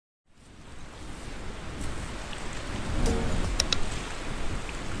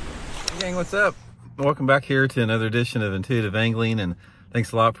Gang, what's up? Welcome back here to another edition of Intuitive Angling, and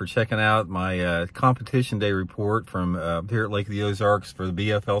thanks a lot for checking out my competition day report from here at Lake of the Ozarks for the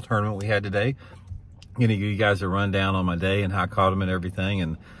BFL tournament we had today. I'm going to give you guys a rundown on my day and how I caught them and everything,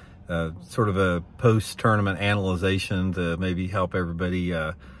 and sort of a post-tournament analyzation to maybe help everybody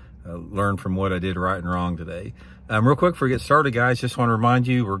learn from what I did right and wrong today. Real quick before we get started, guys, just want to remind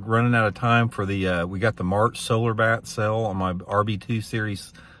you we're running out of time for the we got the March solar bat sale on my RB2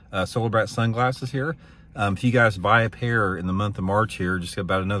 series solar bat sunglasses here. If you guys buy a pair in the month of March here, just got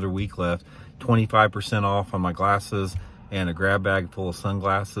about another week left, 25% off on my glasses and a grab bag full of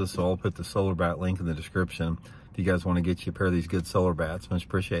sunglasses. So I'll put the solar bat link in the description if you guys want to get you a pair of these good solar bats. Much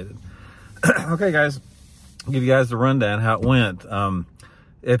appreciated. Okay, guys, I'll give you guys the rundown how it went.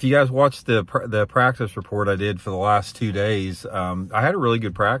 If you guys watched the practice report I did for the last 2 days, I had a really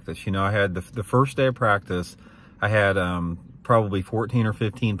good practice. You know, I had the first day of practice, I had probably 14 or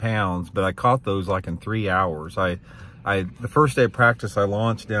 15 pounds, but I caught those like in 3 hours. The first day of practice, I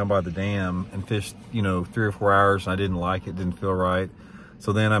launched down by the dam and fished, you know, 3 or 4 hours, and I didn't like it, didn't feel right.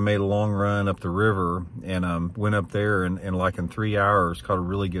 So then I made a long run up the river and went up there and like in 3 hours caught a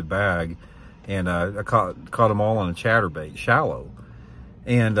really good bag, and I caught them all on a chatterbait, shallow.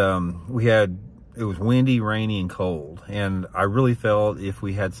 And it was windy, rainy, and cold, and I really felt if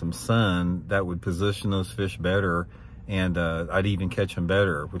we had some sun that would position those fish better, and I'd even catch them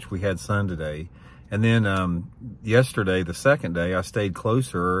better, which we had sun today. And then yesterday, the second day, I stayed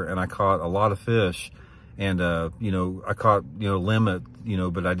closer and I caught a lot of fish, and you know, I caught, you know, limit, you know,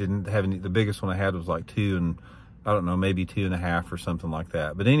 but I didn't have any. The biggest one I had was like 2 and I don't know, maybe 2.5 or something like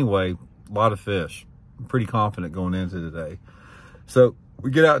that. But anyway, a lot of fish. I'm pretty confident going into today. So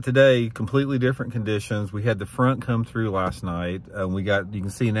we get out today, completely different conditions. We had the front come through last night. We got, you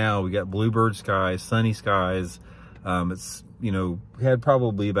can see now, we got bluebird skies, sunny skies. It's, you know, we had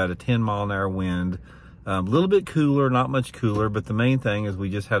probably about a 10-mile-an-hour wind. A little bit cooler, not much cooler, but the main thing is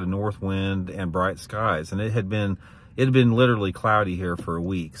we just had a north wind and bright skies. And it had been literally cloudy here for a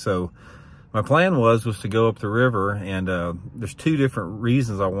week. So my plan was to go up the river, and there's 2 different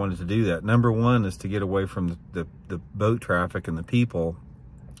reasons I wanted to do that. Number one is to get away from the boat traffic and the people.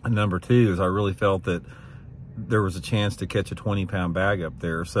 And number 2 is I really felt that there was a chance to catch a 20-pound bag up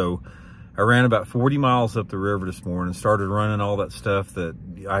there. So I ran about 40 miles up the river this morning, started running all that stuff that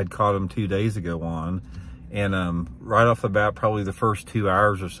I'd caught them 2 days ago on. And right off the bat, probably the first 2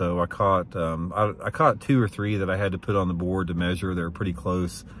 hours or so, I caught 2 or 3 that I had to put on the board to measure. They were pretty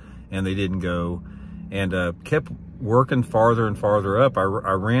close, and they didn't go. And kept working farther and farther up. I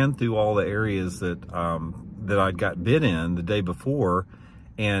ran through all the areas that I'd got bit in the day before,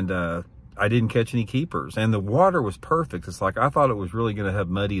 and I didn't catch any keepers. And the water was perfect. It's like I thought it was really going to have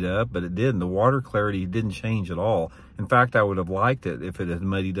muddied up, but it didn't. The water clarity didn't change at all. In fact, I would have liked it if it had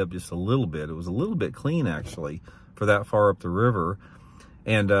muddied up just a little bit. It was a little bit clean, actually, for that far up the river.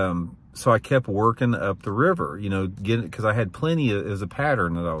 And so I kept working up the river, you know, because I had plenty as a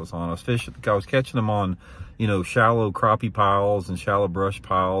pattern that I was on. I was catching them on, you know, shallow crappie piles and shallow brush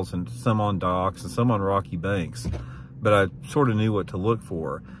piles, and some on docks and some on rocky banks. But I sort of knew what to look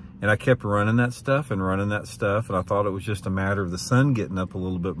for. And I kept running that stuff, and I thought it was just a matter of the sun getting up a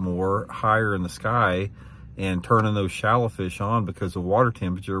little bit more higher in the sky and turning those shallow fish on, because the water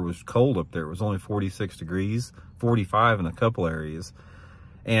temperature was cold up there. It was only 46 degrees, 45 in a couple areas.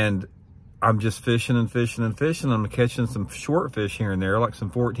 And I'm just fishing and fishing and fishing. I'm catching some short fish here and there, like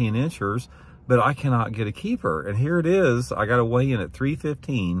some 14-inchers, but I cannot get a keeper. And here it is. I got to weigh in at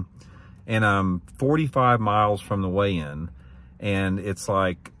 3:15, and I'm 45 miles from the weigh-in. And it's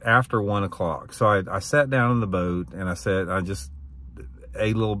like after 1 o'clock. So I sat down in the boat, and I just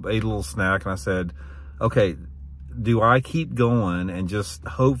ate a little snack, and I said, okay, do I keep going and just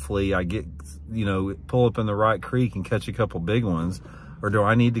hopefully I get, you know, pull up in the right creek and catch a couple big ones, or do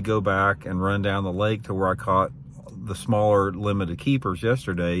I need to go back and run down the lake to where I caught the smaller limited keepers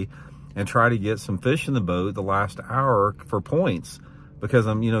yesterday and try to get some fish in the boat the last hour for points, because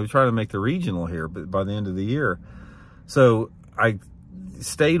I'm, you know, trying to make the regional here by the end of the year. So I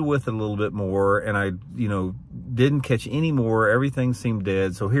stayed with it a little bit more, and I, you know, didn't catch any more. Everything seemed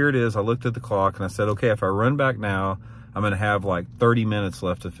dead. So here it is. I looked at the clock and I said, okay, if I run back now, I'm going to have like 30 minutes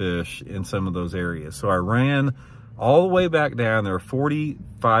left to fish in some of those areas. So I ran all the way back down there,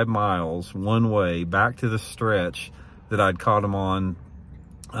 45 miles one way back to the stretch that I'd caught them on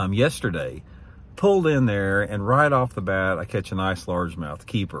yesterday. Pulled in there, and right off the bat, I catch a nice largemouth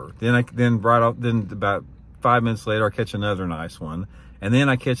keeper. Then about 5 minutes later, I catch another nice one, and then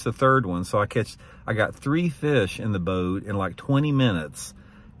I catch the third one. So I got 3 fish in the boat in like 20 minutes,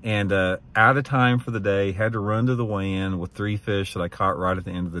 and out of time for the day. Had to run to the weigh-in with 3 fish that I caught right at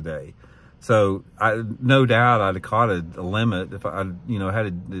the end of the day. So no doubt I'd have caught a limit if I, had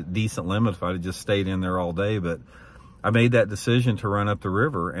a decent limit if I'd have just stayed in there all day. But I made that decision to run up the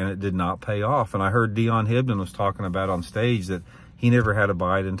river, and it did not pay off. And I heard Dion Hibden was talking about on stage that he never had a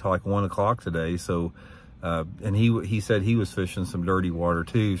bite until like 1 o'clock today. So, and he said he was fishing some dirty water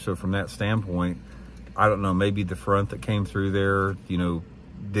too. So from that standpoint, I don't know, maybe the front that came through there,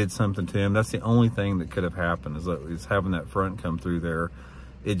 did something to him. That's the only thing that could have happened is having that front come through there.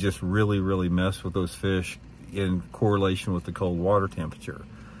 It just really, really messed with those fish in correlation with the cold water temperature.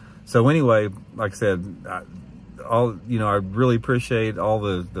 So anyway, like I said, I really appreciate all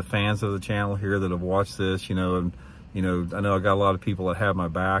the fans of the channel here that have watched this, and, I know I got a lot of people that have my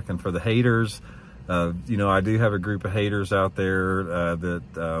back. And for the haters, I do have a group of haters out there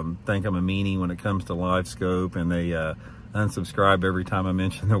that think I'm a meanie when it comes to live scope, and they unsubscribe every time I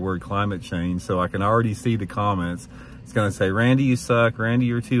mention the word climate change. So I can already see the comments. It's going to say, Randy, you suck. Randy,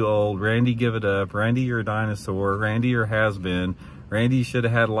 you're too old. Randy, give it up. Randy, you're a dinosaur. Randy, you're has-been. Randy, you should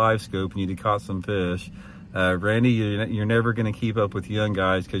have had a live scope and you'd have caught some fish. Randy, you're never going to keep up with young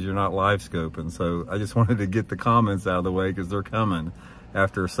guys because you're not live scoping. So I just wanted to get the comments out of the way because they're coming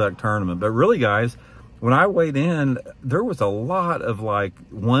after a suck tournament. But really, guys, when I weighed in, there was a lot of like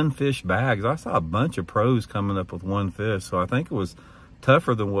one fish bags. I saw a bunch of pros coming up with one fish. So I think it was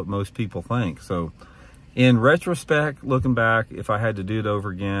tougher than what most people think. So in retrospect, looking back, if I had to do it over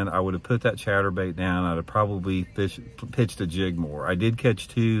again, I would have put that chatterbait down. I'd have probably pitched a jig more. I did catch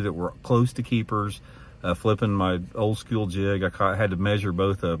two that were close to keepers, flipping my old school jig. I had to measure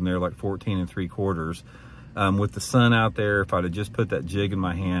both of them. They're like 14 3/4. With the sun out there, if I'd have just put that jig in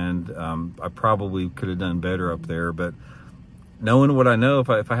my hand, I probably could have done better up there. But knowing what I know, if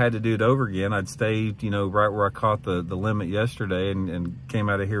I had to do it over again, I'd stay, right where I caught the limit yesterday and came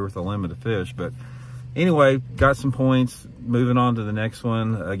out of here with a limit of fish. But anyway, got some points. Moving on to the next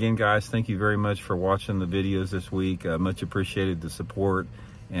one. Again, guys, thank you very much for watching the videos this week. Much appreciated the support,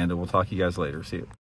 and we'll talk to you guys later. See you.